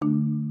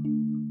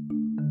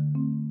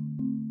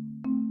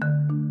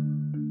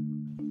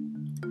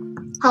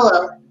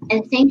Hello,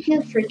 and thank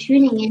you for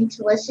tuning in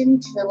to listen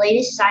to the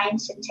latest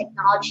science and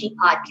technology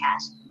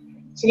podcast.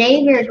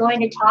 Today, we are going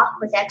to talk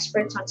with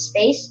experts on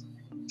space,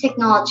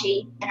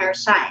 technology, and our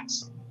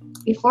science.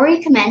 Before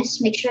we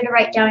commence, make sure to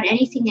write down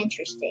anything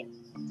interesting,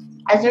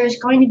 as there is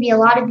going to be a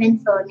lot of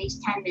info in these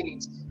 10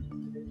 minutes.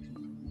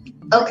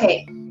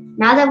 Okay,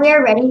 now that we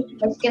are ready,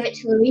 let's give it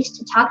to Luis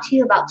to talk to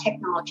you about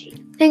technology.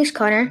 Thanks,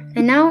 Connor.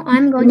 And now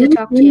I'm going to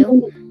talk to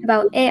you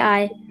about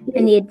AI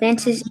and the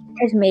advances it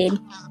has made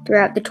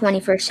throughout the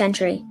 21st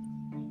century.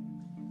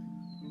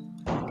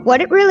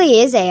 What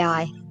really is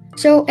AI?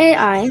 So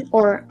AI,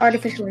 or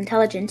artificial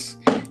intelligence,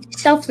 is a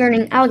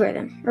self-learning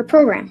algorithm or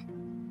program.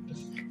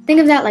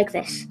 Think of that like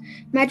this.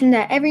 Imagine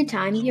that every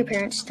time your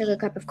parents took a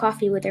cup of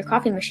coffee with their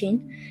coffee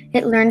machine,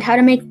 it learned how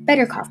to make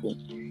better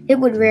coffee. It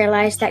would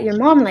realize that your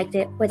mom liked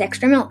it with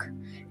extra milk.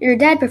 Your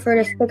dad preferred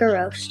a thicker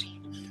roast.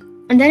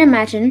 And then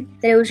imagine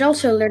that it was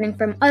also learning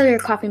from other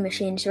coffee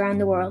machines around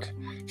the world,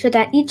 so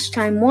that each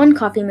time one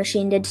coffee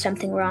machine did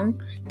something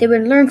wrong, they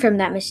would learn from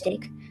that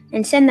mistake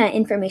and send that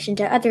information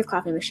to other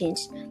coffee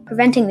machines,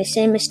 preventing the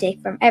same mistake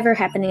from ever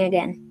happening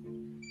again.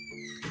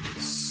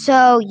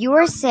 So you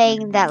were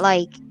saying that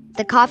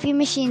the coffee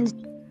machines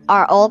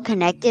are all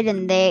connected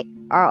and they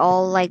are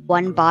all like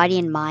one body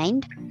and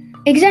mind?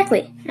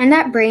 Exactly, and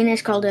that brain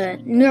is called a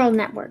neural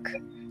network.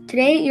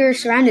 Today you're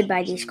surrounded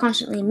by these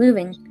constantly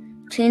moving,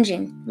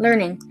 changing,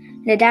 learning,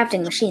 and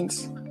adapting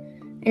machines.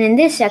 And in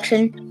this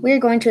section, we're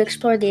going to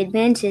explore the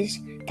advances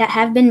that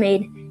have been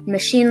made in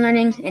machine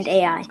learning and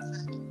AI.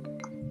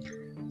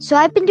 So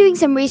I've been doing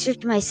some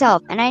research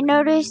myself, and I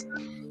noticed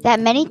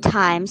that many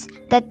times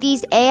that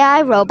these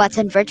AI robots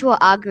and virtual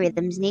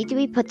algorithms need to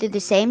be put through the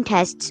same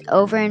tests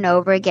over and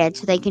over again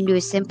so they can do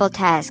a simple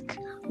task.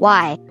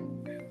 Why?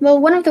 Well,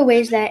 one of the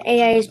ways that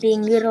AI is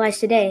being utilized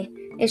today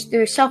is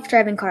through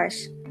self-driving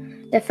cars.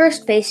 The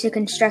first phase of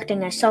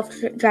constructing a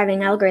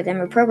self-driving algorithm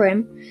or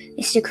program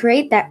is to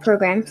create that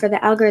program for the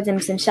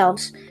algorithms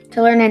themselves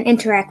to learn and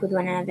interact with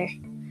one another.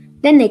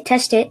 Then they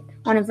test it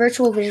on a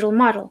virtual visual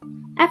model.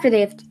 After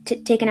they have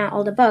taken out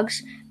all the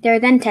bugs, they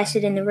are then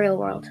tested in the real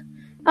world.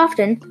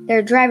 Often, there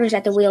are drivers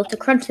at the wheel to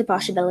crunch the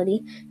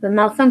possibility of a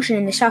malfunction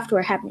in the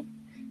software happening,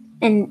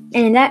 and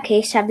in that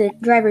case have the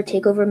driver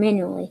take over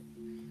manually.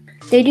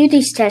 They do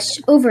these tests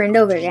over and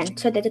over again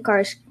so that the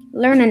cars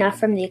learn enough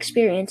from the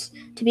experience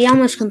to be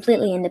almost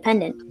completely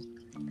independent.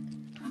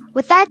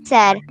 With that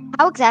said,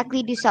 how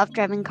exactly do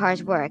self-driving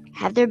cars work?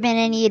 Have there been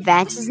any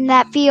advances in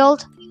that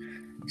field?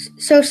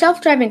 So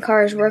self-driving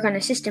cars work on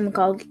a system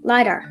called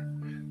LiDAR.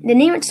 The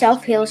name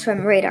itself hails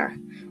from radar,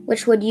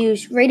 which would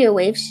use radio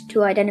waves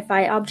to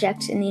identify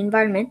objects in the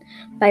environment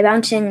by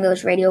bouncing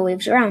those radio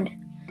waves around.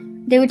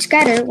 They would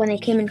scatter when they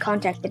came in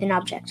contact with an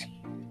object.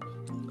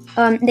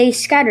 They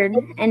scattered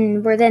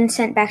and were then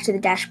sent back to the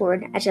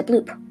dashboard as a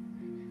bloop.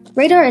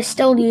 Radar is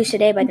still used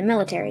today by the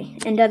military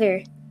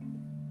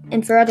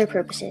and for other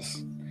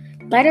purposes.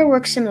 LiDAR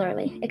works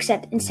similarly,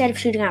 except instead of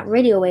shooting out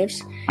radio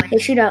waves, they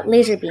shoot out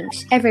laser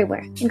beams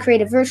everywhere and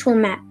create a virtual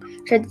map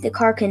so that the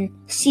car can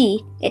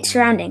see its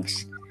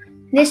surroundings.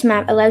 This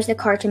map allows the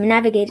car to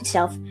navigate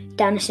itself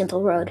down a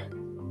simple road.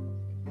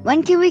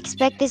 When can we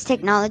expect this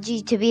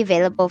technology to be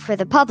available for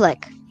the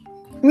public?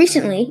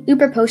 Recently,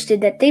 Uber posted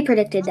that they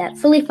predicted that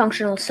fully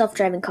functional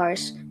self-driving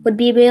cars would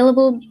be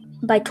available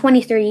by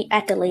 2030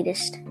 at the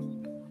latest.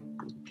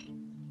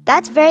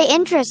 That's very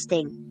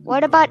interesting.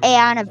 What about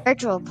AI on a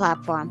virtual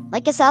platform,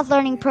 like a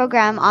self-learning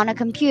program on a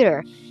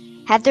computer?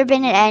 Have there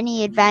been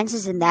any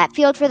advances in that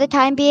field for the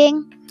time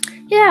being?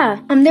 Yeah,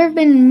 there have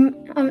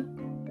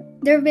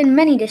been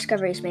many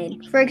discoveries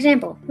made. For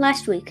example,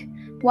 last week,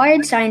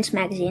 Wired Science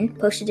magazine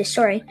posted a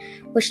story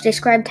which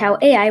described how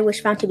AI was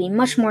found to be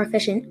much more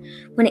efficient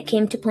when it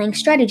came to playing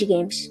strategy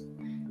games.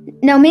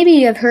 Now, maybe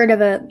you have heard of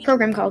a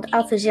program called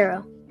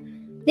AlphaZero.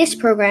 This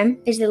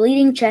program is the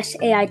leading chess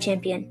AI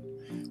champion,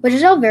 which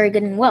is all very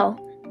good and well,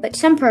 but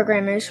some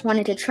programmers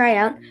wanted to try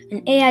out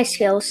an AI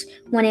skills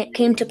when it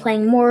came to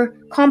playing more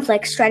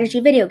complex strategy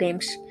video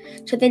games,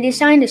 so they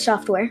designed a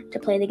software to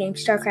play the game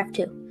StarCraft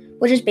II,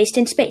 which is based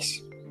in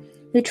space.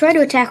 You try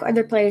to attack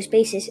other players'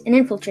 bases and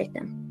infiltrate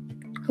them.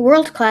 A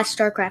world-class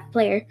StarCraft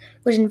player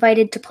was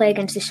invited to play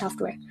against the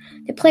software.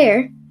 The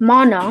player,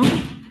 Ma Na,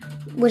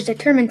 was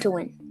determined to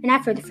win, and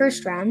after the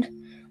first round,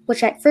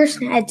 which at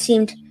first had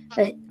seemed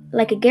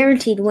like a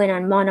guaranteed win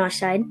on Ma Na's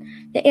side,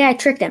 the AI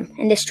tricked him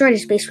and destroyed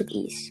his base with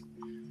ease.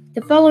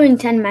 The following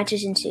 10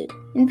 matches ensued,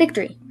 in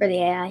victory for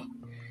the AI.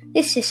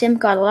 This system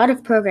got a lot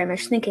of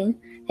programmers thinking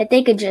that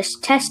they could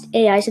just test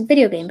AIs in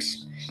video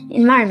games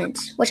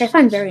environments, which I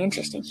find very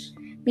interesting.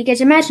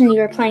 Because imagine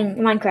you are playing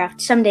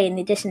Minecraft someday in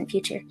the distant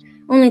future,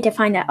 only to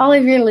find that all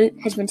of your loot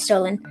has been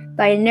stolen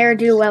by a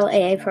ne'er-do-well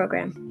AI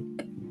program.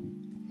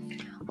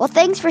 Well,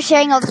 thanks for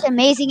sharing all this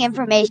amazing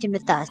information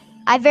with us.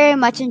 I very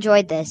much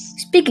enjoyed this.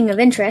 Speaking of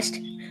interest,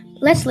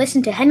 let's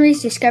listen to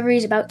Henry's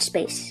discoveries about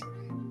space.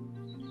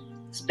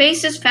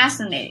 Space is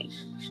fascinating.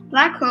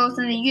 Black holes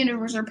in the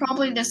universe are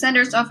probably the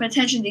centers of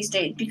attention these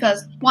days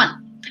because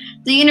 1.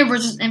 The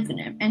universe is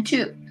infinite, and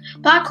 2.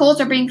 Black holes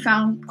are being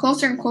found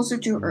closer and closer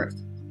to Earth.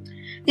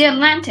 The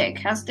Atlantic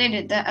has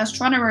stated that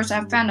astronomers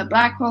have found a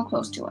black hole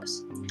close to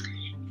us.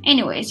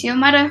 Anyways, you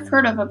might have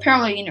heard of a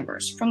parallel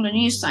universe from the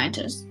New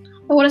Scientist.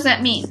 But what does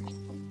that mean?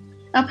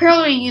 A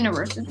parallel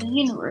universe is a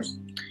universe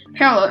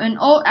parallel in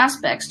all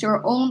aspects to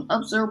our own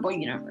observable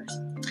universe.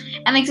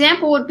 An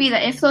example would be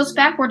that it flows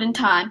backward in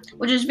time,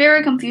 which is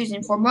very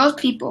confusing for most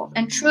people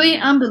and truly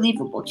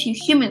unbelievable to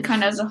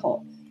humankind as a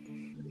whole.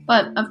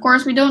 But, of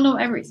course, we don't know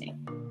everything.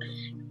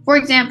 For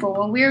example,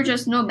 when we were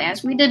just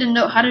nomads, we didn't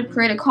know how to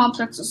create a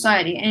complex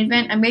society and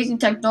invent amazing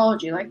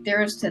technology like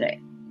there is today.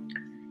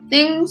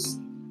 Things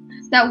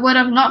that would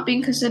have not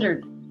been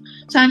considered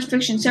science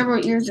fiction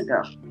several years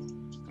ago.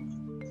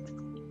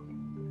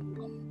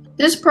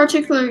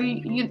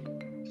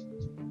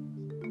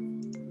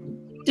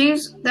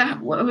 Things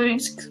that would have been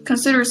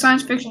considered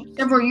science fiction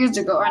several years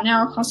ago are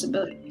now a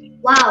possibility.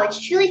 Wow, it's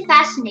truly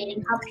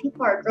fascinating how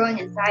people are growing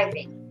and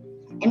thriving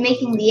and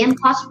making the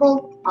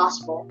impossible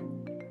possible.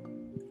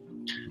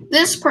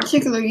 This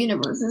particular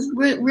universe is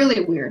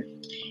really weird,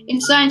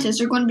 and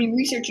scientists are going to be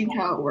researching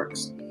how it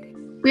works.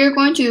 We are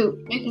going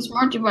to make a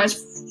smart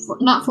device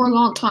not for a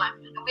long time,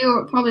 and we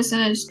will probably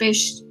send a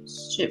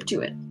spaceship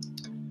to it.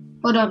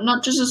 But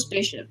not just a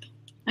spaceship,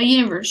 a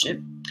universe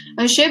ship.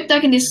 A ship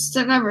that can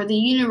discover the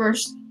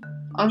universe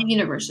of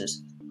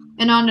universes,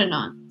 and on and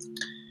on.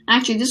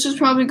 Actually, this will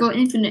probably go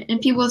infinite,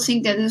 and people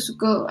think that this will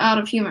go out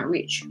of human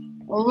reach.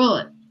 Or will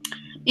it?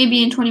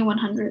 Maybe in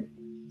 2100.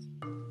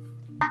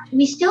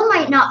 We still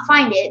might not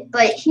find it,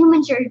 but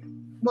humans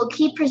will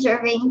keep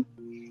preserving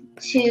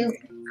to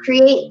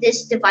create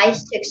this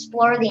device to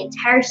explore the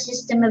entire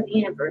system of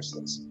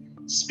universes.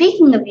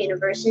 Speaking of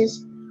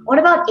universes, what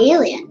about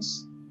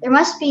aliens? There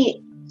must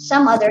be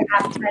some other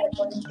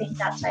habitable things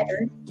outside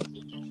Earth.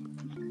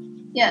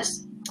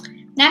 Yes.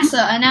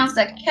 NASA announced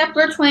that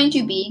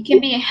Kepler-22b can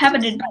be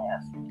inhabited by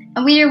us,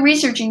 and we are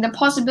researching the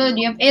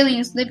possibility of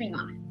aliens living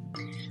on it.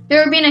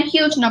 There have been a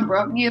huge number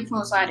of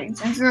UFO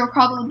sightings, and there will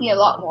probably be a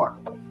lot more.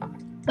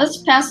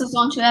 Let's pass this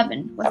on to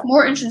Evan with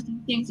more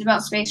interesting things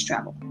about space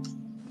travel.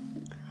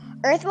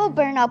 Earth will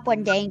burn up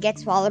one day and get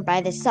swallowed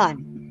by the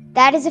sun.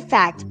 That is a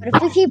fact, but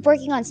if we keep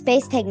working on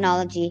space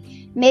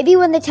technology, maybe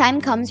when the time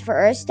comes for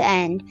Earth to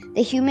end,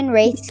 the human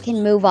race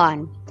can move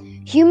on.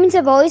 Humans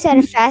have always had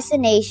a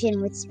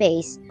fascination with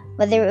space,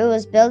 whether it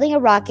was building a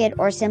rocket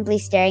or simply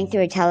staring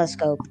through a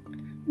telescope.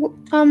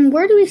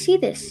 Where do we see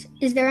this?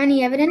 Is there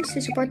any evidence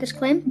to support this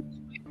claim?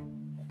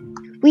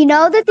 We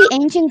know that the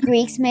ancient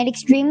Greeks made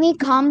extremely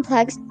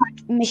complex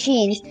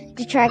machines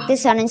to track the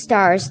sun and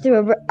stars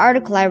through an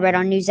article I read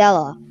on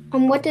Newsela.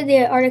 What did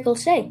the article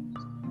say?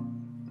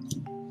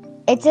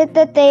 It said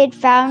that they had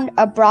found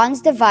a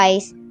bronze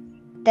device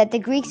that the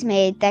Greeks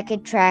made that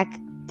could track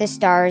the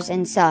stars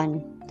and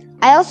sun.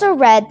 I also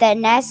read that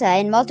NASA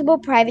and multiple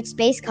private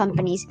space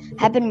companies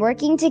have been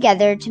working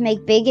together to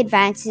make big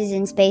advances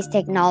in space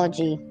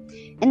technology.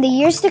 In the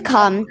years to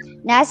come,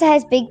 NASA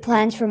has big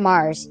plans for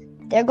Mars.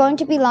 They're going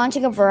to be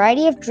launching a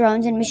variety of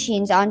drones and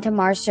machines onto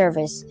Mars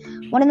service.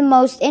 One of the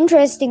most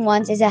interesting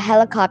ones is a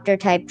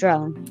helicopter-type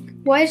drone.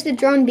 Why is the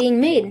drone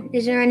being made?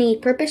 Is there any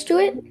purpose to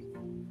it?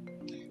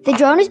 The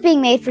drone is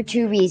being made for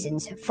two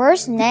reasons.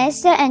 First,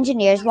 NASA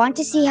engineers want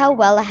to see how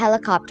well a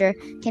helicopter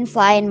can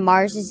fly in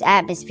Mars's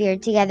atmosphere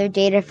to gather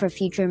data for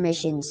future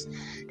missions.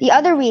 The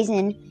other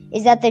reason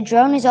is that the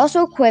drone is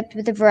also equipped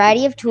with a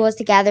variety of tools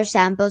to gather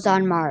samples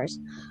on Mars.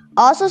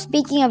 Also,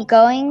 speaking of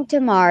going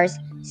to Mars,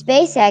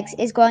 SpaceX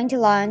is going to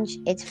launch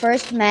its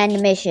first manned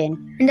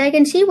mission. And I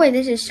can see why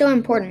this is so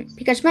important,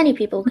 because many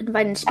people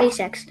confide in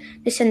SpaceX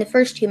to send the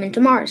first human to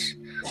Mars.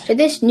 So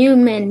this new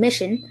manned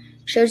mission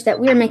shows that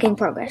we are making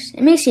progress.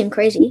 It may seem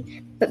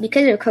crazy, but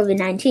because of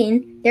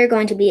COVID-19, they're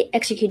going to be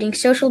executing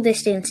social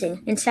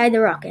distancing inside the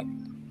rocket.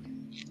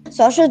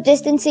 Social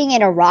distancing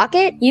in a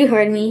rocket? You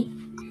heard me.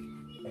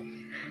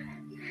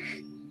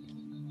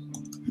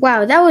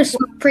 Wow, that was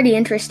pretty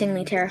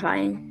interestingly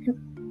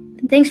terrifying.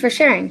 Thanks for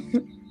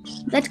sharing.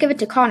 Let's give it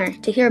to Connor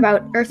to hear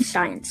about Earth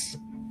science.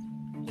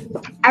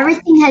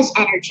 Everything has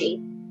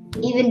energy,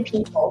 even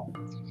people.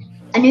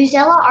 A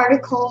Newsela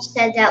article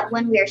said that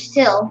when we are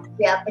still,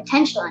 we have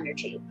potential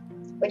energy,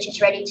 which is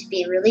ready to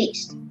be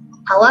released.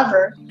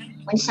 However,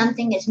 when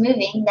something is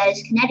moving that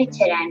is kinetic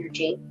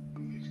energy,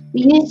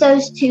 we use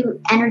those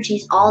two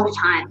energies all the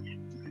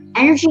time.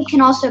 Energy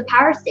can also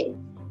power things.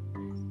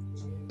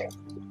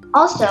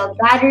 Also,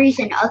 batteries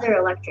and other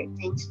electric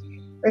things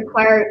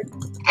require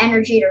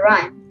energy to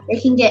run. They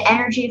can get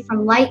energy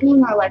from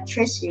lightning or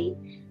electricity.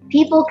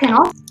 People can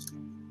also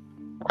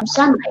from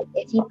sunlight.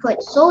 If you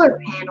put solar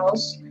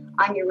panels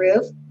on your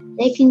roof,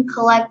 they can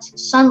collect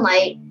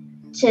sunlight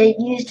to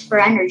use for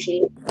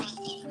energy.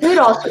 Food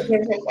also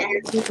gives us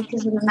energy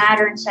because of the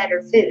matter inside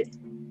our food.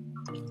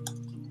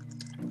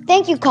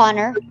 Thank you,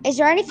 Connor. Is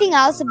there anything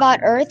else about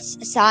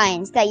Earth's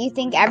science that you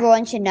think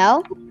everyone should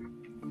know?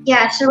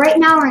 Yeah, so right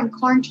now we're in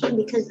quarantine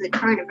because of the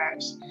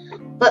coronavirus.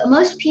 But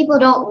most people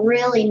don't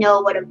really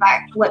know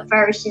what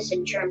viruses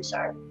and germs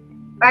are.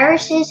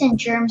 Viruses and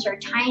germs are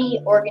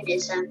tiny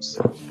organisms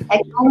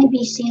that can only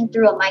be seen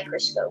through a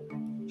microscope.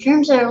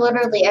 Germs are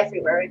literally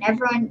everywhere, and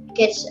everyone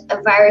gets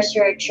a virus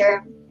or a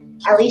germ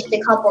at least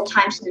a couple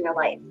times in their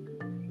life.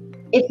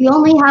 If you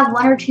only have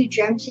 1 or 2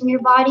 germs in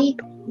your body,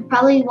 you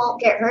probably won't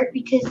get hurt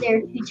because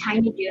they're too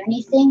tiny to do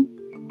anything,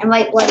 and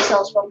white blood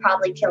cells will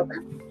probably kill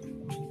them.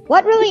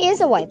 What really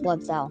is a white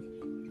blood cell?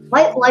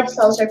 White blood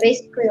cells are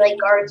basically like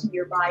guards in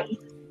your body.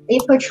 They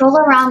patrol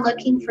around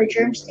looking for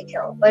germs to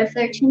kill, but if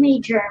there are too many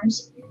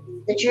germs,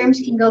 the germs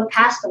can go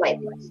past the white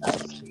blood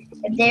cells.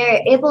 If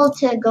they're able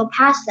to go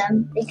past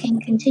them, they can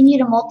continue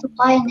to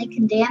multiply and they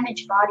can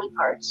damage body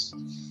parts.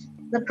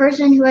 The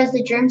person who has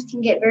the germs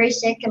can get very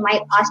sick and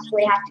might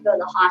possibly have to go to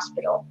the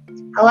hospital.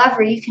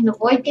 However, you can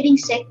avoid getting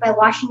sick by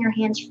washing your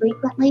hands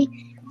frequently,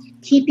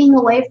 keeping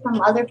away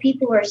from other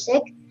people who are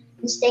sick,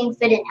 and staying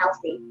fit and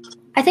healthy.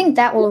 I think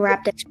that will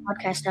wrap this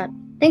podcast up.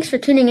 Thanks for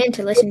tuning in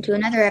to listen to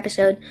another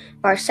episode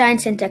of our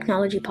Science and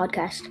Technology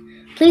podcast.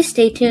 Please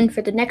stay tuned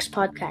for the next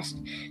podcast,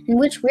 in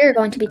which we're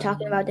going to be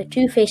talking about the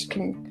two-faced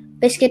kitten,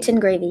 biscuits and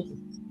gravy.